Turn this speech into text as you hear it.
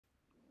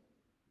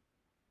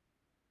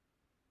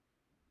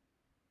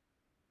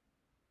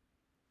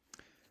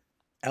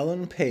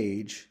Ellen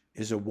Page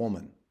is a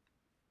woman.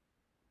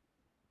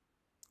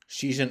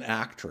 She's an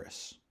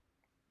actress.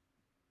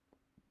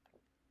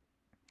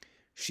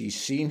 She's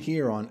seen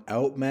here on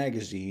Out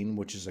Magazine,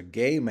 which is a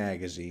gay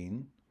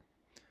magazine,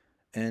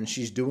 and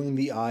she's doing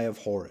the Eye of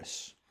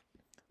Horus.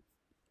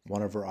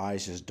 One of her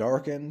eyes is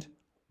darkened,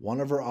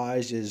 one of her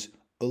eyes is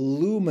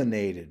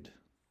illuminated,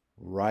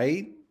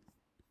 right?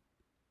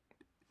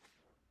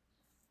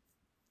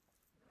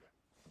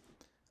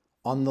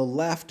 On the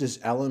left is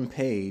Ellen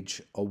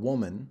Page, a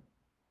woman,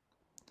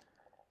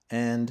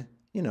 and,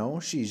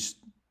 she's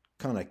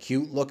kind of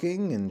cute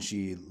looking and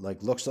she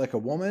looks like a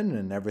woman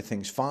and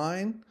everything's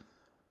fine.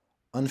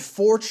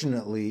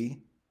 Unfortunately,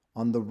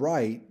 on the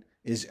right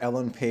is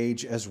Ellen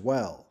Page as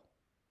well.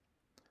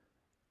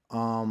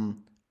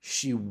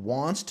 She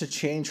wants to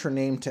change her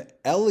name to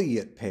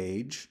Elliot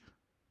Page.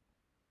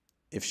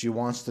 If she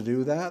wants to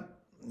do that,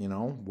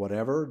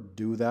 whatever,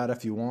 do that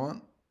if you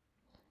want.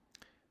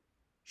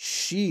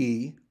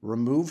 She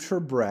removed her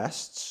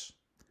breasts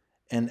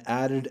and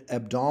added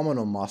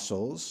abdominal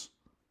muscles.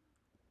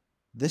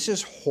 This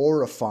is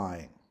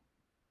horrifying.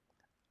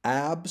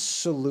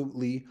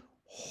 Absolutely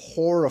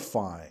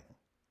horrifying.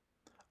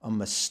 A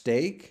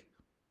mistake,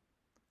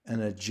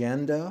 an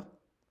agenda,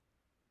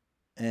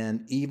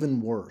 and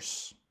even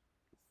worse.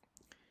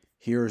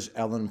 Here's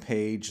Ellen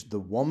Page, the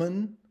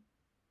woman.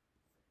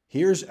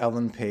 Here's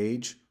Ellen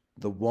Page,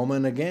 the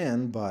woman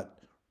again, but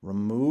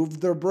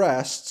removed their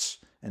breasts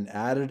and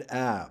added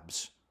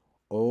abs.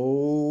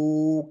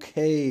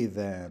 Okay,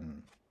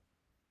 then.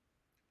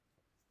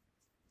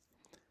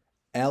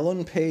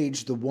 Ellen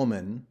Page, the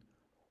woman,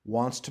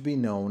 wants to be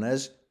known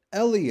as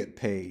Elliot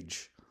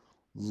Page.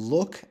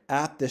 Look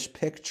at this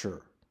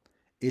picture.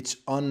 It's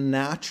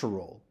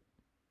unnatural.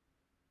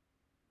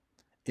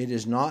 It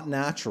is not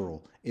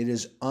natural. It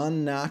is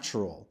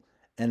unnatural,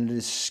 and it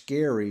is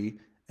scary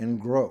and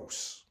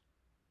gross.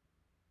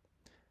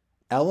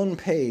 Ellen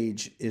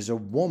Page is a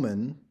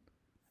woman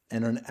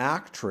and an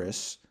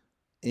actress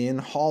in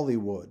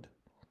Hollywood.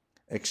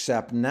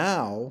 Except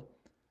now,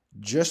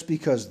 just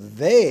because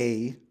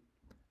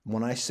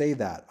when I say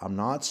that, I'm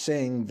not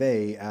saying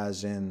they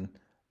as in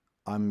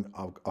I'm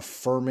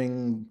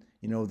affirming,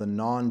 the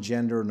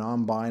non-gender,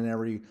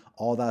 non-binary,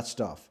 all that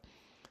stuff.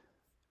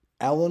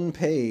 Ellen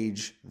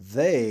Page,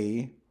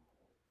 they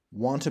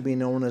want to be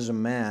known as a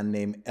man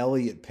named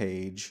Elliot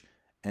Page,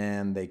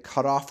 and they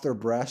cut off their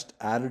breast,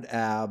 added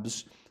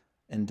abs,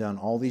 and done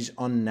all these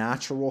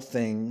unnatural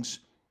things.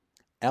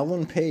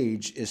 Ellen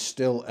Page is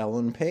still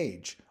Ellen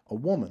Page, a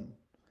woman.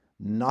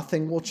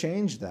 Nothing will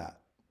change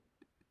that.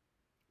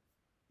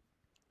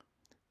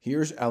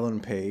 Here's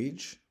Ellen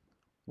Page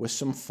with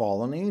some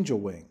fallen angel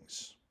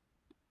wings.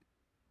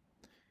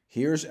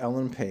 Here's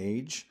Ellen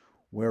Page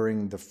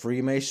wearing the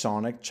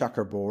Freemasonic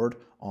checkerboard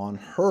on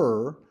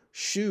her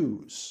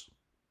shoes.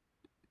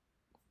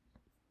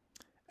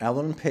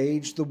 Ellen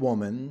Page, the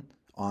woman,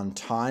 on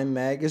Time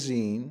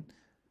magazine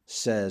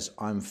says,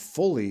 "I'm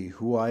fully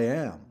who I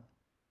am.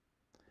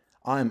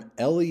 I'm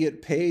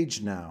Elliot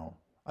Page now,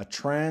 a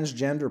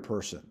transgender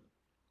person."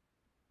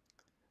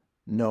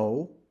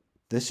 No,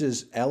 this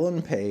is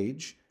Ellen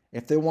Page.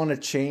 If they want to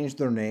change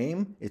their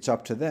name, it's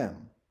up to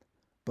them.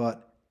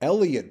 But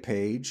Elliot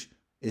Page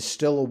is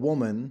still a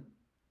woman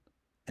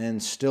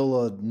and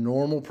still a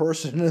normal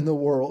person in the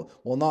world.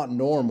 Well, not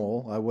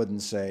normal, I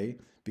wouldn't say,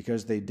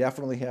 because they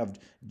definitely have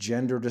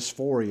gender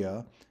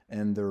dysphoria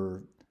and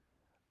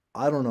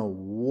I don't know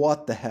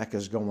what the heck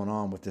is going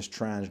on with this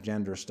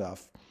transgender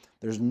stuff.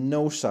 There's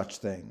no such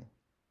thing.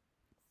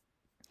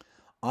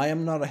 I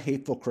am not a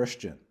hateful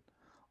Christian.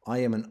 I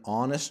am an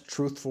honest,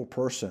 truthful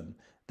person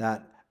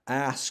that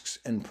asks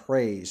and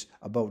prays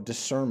about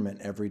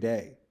discernment every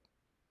day.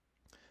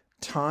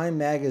 Time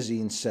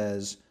magazine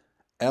says,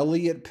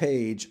 "Elliot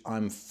Page,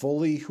 I'm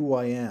fully who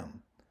I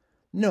am."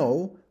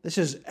 No, this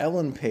is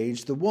Ellen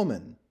Page, the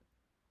woman.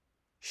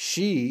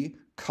 She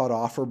cut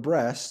off her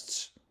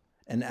breasts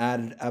and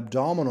added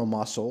abdominal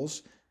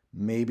muscles,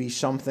 maybe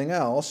something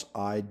else,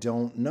 I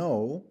don't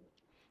know,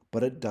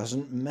 but it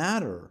doesn't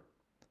matter.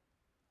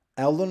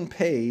 Ellen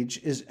Page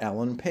is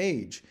Ellen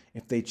Page.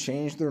 If they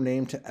change their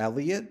name to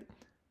Elliot,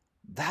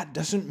 that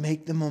doesn't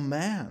make them a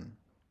man.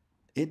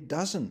 It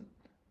doesn't.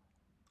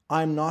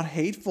 I'm not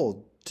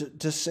hateful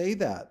to say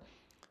that.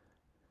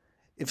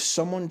 If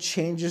someone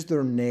changes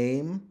their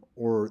name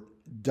or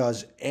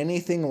does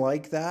anything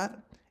like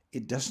that,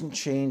 it doesn't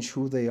change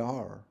who they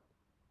are.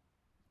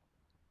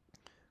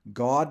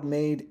 God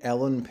made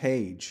Ellen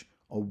Page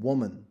a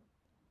woman,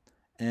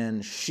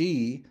 and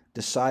she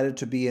decided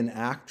to be an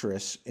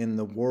actress in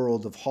the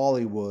world of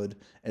Hollywood,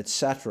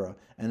 etc.,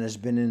 and has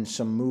been in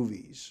some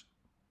movies.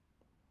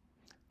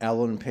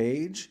 Ellen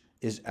Page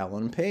is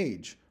Ellen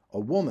Page, a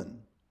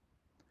woman.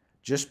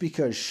 Just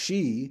because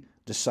she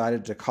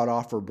decided to cut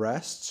off her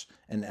breasts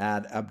and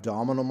add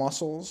abdominal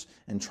muscles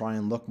and try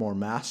and look more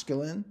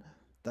masculine,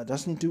 that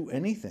doesn't do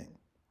anything.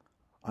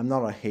 I'm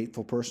not a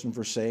hateful person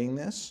for saying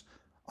this.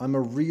 I'm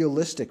a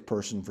realistic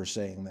person for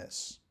saying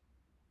this.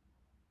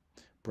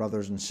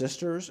 Brothers and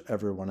sisters,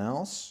 everyone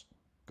else,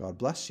 God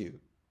bless you.